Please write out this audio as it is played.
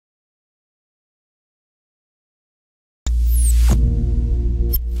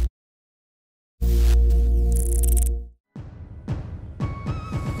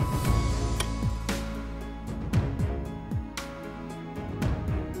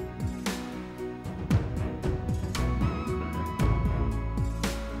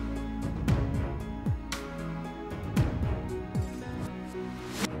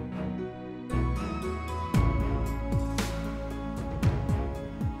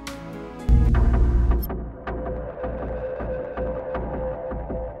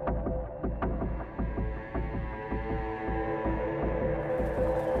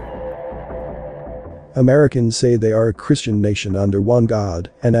Americans say they are a Christian nation under one God,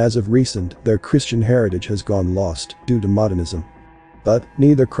 and as of recent, their Christian heritage has gone lost due to modernism. But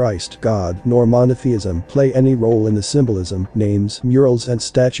neither Christ, God, nor monotheism play any role in the symbolism, names, murals and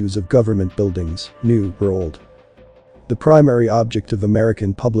statues of government buildings, new or old. The primary object of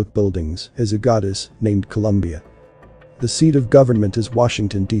American public buildings is a goddess named Columbia. The seat of government is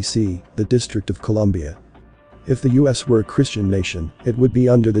Washington, D.C., the District of Columbia. If the US were a Christian nation, it would be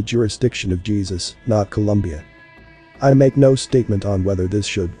under the jurisdiction of Jesus, not Columbia. I make no statement on whether this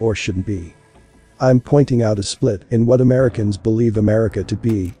should or shouldn't be. I'm pointing out a split in what Americans believe America to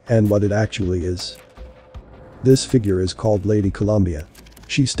be and what it actually is. This figure is called Lady Columbia.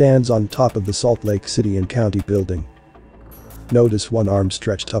 She stands on top of the Salt Lake City and County building. Notice one arm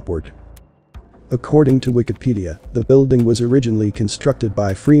stretched upward. According to Wikipedia, the building was originally constructed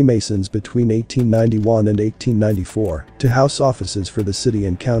by Freemasons between 1891 and 1894 to house offices for the city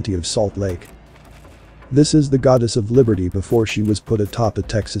and county of Salt Lake. This is the Goddess of Liberty before she was put atop the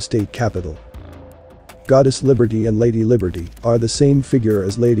Texas state capitol. Goddess Liberty and Lady Liberty are the same figure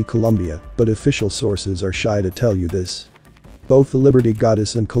as Lady Columbia, but official sources are shy to tell you this. Both the Liberty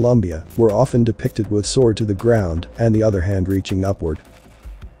Goddess and Columbia were often depicted with sword to the ground and the other hand reaching upward.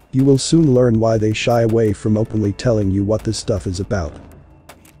 You will soon learn why they shy away from openly telling you what this stuff is about.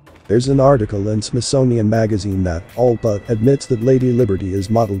 There's an article in Smithsonian Magazine that all but admits that Lady Liberty is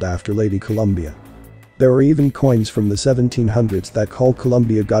modeled after Lady Columbia. There are even coins from the 1700s that call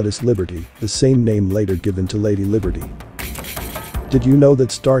Columbia Goddess Liberty, the same name later given to Lady Liberty. Did you know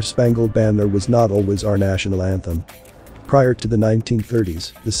that Star Spangled Banner was not always our national anthem? Prior to the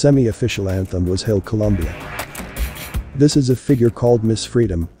 1930s, the semi-official anthem was Hail Columbia. This is a figure called Miss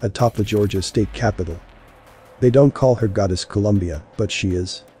Freedom atop the Georgia state capitol. They don't call her Goddess Columbia, but she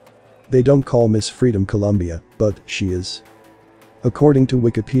is. They don't call Miss Freedom Columbia, but she is. According to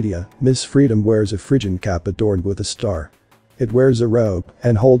Wikipedia, Miss Freedom wears a Phrygian cap adorned with a star. It wears a robe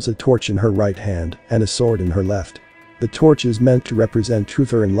and holds a torch in her right hand and a sword in her left. The torch is meant to represent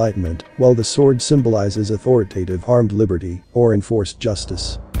truth or enlightenment, while the sword symbolizes authoritative armed liberty or enforced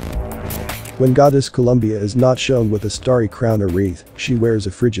justice. When Goddess Columbia is not shown with a starry crown or wreath, she wears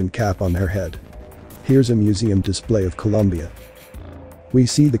a Phrygian cap on her head. Here's a museum display of Columbia. We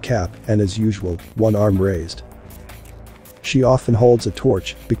see the cap and, as usual, one arm raised. She often holds a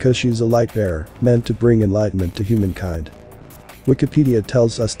torch because she's a light bearer meant to bring enlightenment to humankind. Wikipedia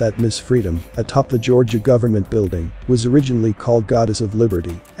tells us that Miss Freedom, atop the Georgia government building, was originally called Goddess of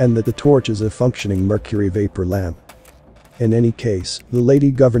Liberty and that the torch is a functioning mercury vapor lamp. In any case, the lady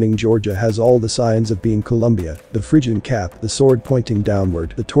governing Georgia has all the signs of being Columbia, the Phrygian cap, the sword pointing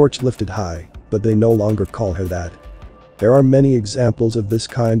downward, the torch lifted high, but they no longer call her that. There are many examples of this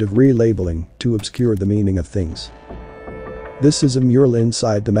kind of relabeling to obscure the meaning of things. This is a mural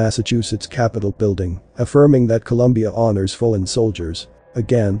inside the Massachusetts Capitol building, affirming that Columbia honors fallen soldiers.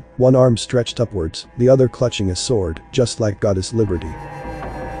 Again, one arm stretched upwards, the other clutching a sword, just like Goddess Liberty.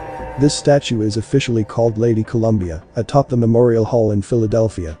 This statue is officially called Lady Columbia, atop the Memorial Hall in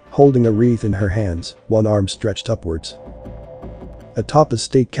Philadelphia, holding a wreath in her hands, one arm stretched upwards. Atop the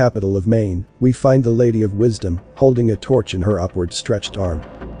state capitol of Maine, we find the Lady of Wisdom, holding a torch in her upward stretched arm.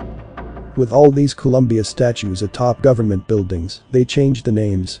 With all these Columbia statues atop government buildings, they changed the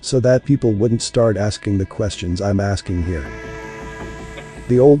names so that people wouldn't start asking the questions I'm asking here.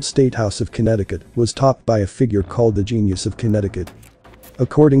 The old State House of Connecticut was topped by a figure called the Genius of Connecticut.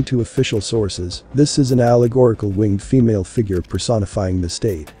 According to official sources, this is an allegorical winged female figure personifying the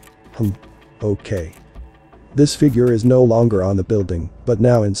state. Okay. This figure is no longer on the building, but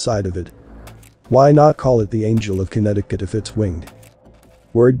now inside of it. Why not call it the Angel of Connecticut if it's winged?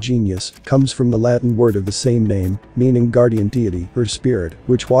 Word genius comes from the Latin word of the same name, meaning guardian deity or spirit,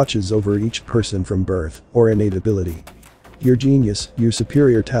 which watches over each person from birth or innate ability. Your genius, your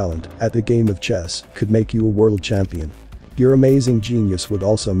superior talent at the game of chess, could make you a world champion. Your amazing genius would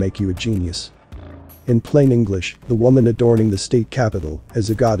also make you a genius. In plain English, the woman adorning the state capitol is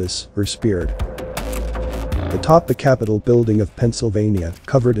a goddess or spirit. Atop the Capitol building of Pennsylvania,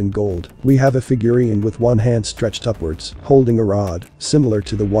 covered in gold, we have a figurine with one hand stretched upwards, holding a rod, similar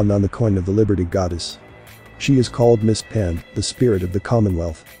to the one on the coin of the Liberty Goddess. She is called Miss Penn, the spirit of the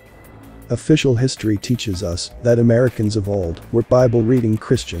Commonwealth. Official history teaches us that Americans of old were Bible-reading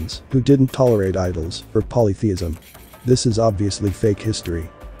Christians who didn't tolerate idols or polytheism. This is obviously fake history.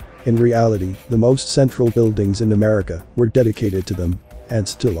 In reality, the most central buildings in America were dedicated to them, and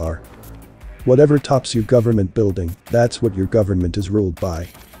still are. Whatever tops your government building, that's what your government is ruled by.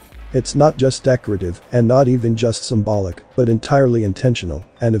 It's not just decorative and not even just symbolic, but entirely intentional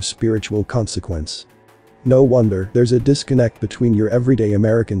and of spiritual consequence. No wonder there's a disconnect between your everyday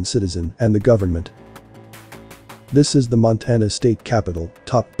American citizen and the government. This is the Montana State Capitol,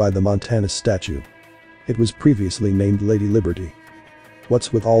 topped by the Montana statue. It was previously named Lady Liberty.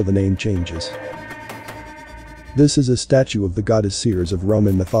 What's with all the name changes? This is a statue of the goddess Ceres of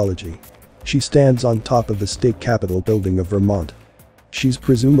Roman mythology. She stands on top of the state capitol building of Vermont. She's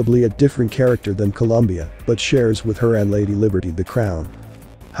presumably a different character than Columbia, but shares with her and Lady Liberty the crown.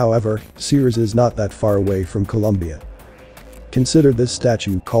 However, Ceres is not that far away from Columbia. Consider this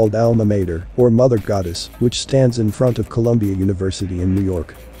statue called Alma Mater, or Mother Goddess, which stands in front of Columbia University in New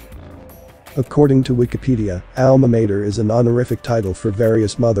York. According to Wikipedia, Alma Mater is an honorific title for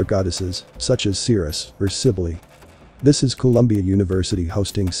various mother goddesses, such as Ceres or Cybele. This is Columbia University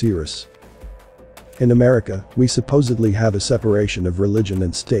hosting Ceres. In America, we supposedly have a separation of religion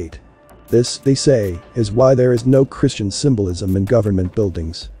and state. This, they say, is why there is no Christian symbolism in government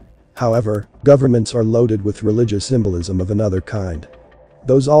buildings. However, governments are loaded with religious symbolism of another kind.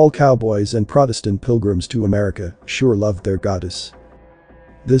 Those all cowboys and Protestant pilgrims to America sure loved their goddess.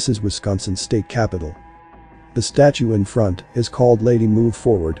 This is Wisconsin State Capitol. The statue in front is called Lady Move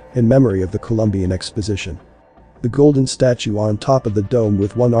Forward in memory of the Columbian Exposition. The golden statue on top of the dome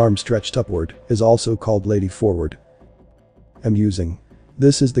with one arm stretched upward is also called Lady Forward. Amusing.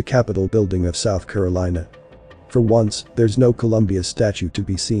 This is the Capitol building of South Carolina. For once, there's no Columbia statue to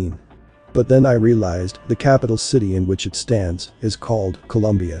be seen. But then I realized the capital city in which it stands is called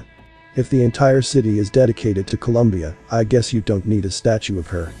Columbia. If the entire city is dedicated to Columbia, I guess you don't need a statue of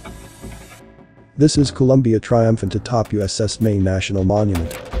her. This is Columbia triumphant atop USS Maine National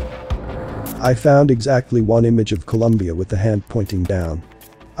Monument. I found exactly one image of Columbia with the hand pointing down.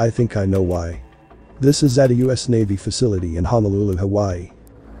 I think I know why. This is at a US Navy facility in Honolulu, Hawaii.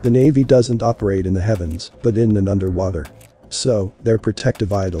 The Navy doesn't operate in the heavens, but in and underwater. So, their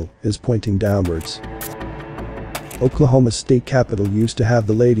protective idol is pointing downwards. Oklahoma State Capitol used to have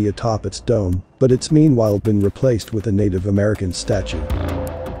the lady atop its dome, but it's meanwhile been replaced with a Native American statue.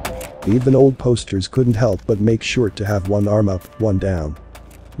 Even old posters couldn't help but make sure to have one arm up, one down.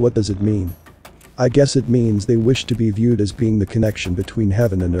 What does it mean? I guess it means they wish to be viewed as being the connection between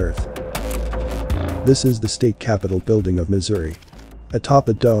heaven and earth. This is the state capitol building of Missouri. Atop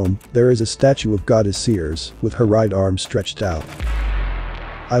a dome, there is a statue of goddess Ceres with her right arm stretched out.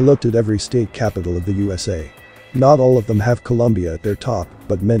 I looked at every state capitol of the USA. Not all of them have Columbia at their top,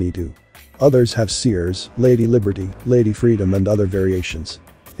 but many do. Others have Ceres, Lady Liberty, Lady Freedom and other variations.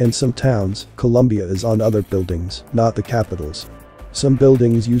 In some towns, Columbia is on other buildings, not the capitals. Some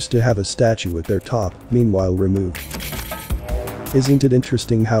buildings used to have a statue at their top, meanwhile removed. Isn't it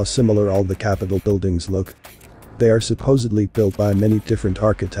interesting how similar all the Capitol buildings look? They are supposedly built by many different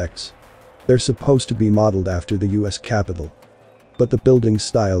architects. They're supposed to be modeled after the US Capitol. But the building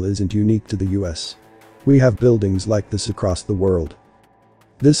style isn't unique to the US. We have buildings like this across the world.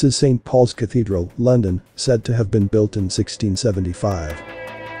 This is St. Paul's Cathedral, London, said to have been built in 1675.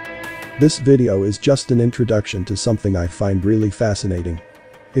 This video is just an introduction to something I find really fascinating.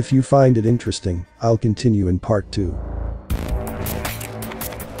 If you find it interesting, I'll continue in part 2.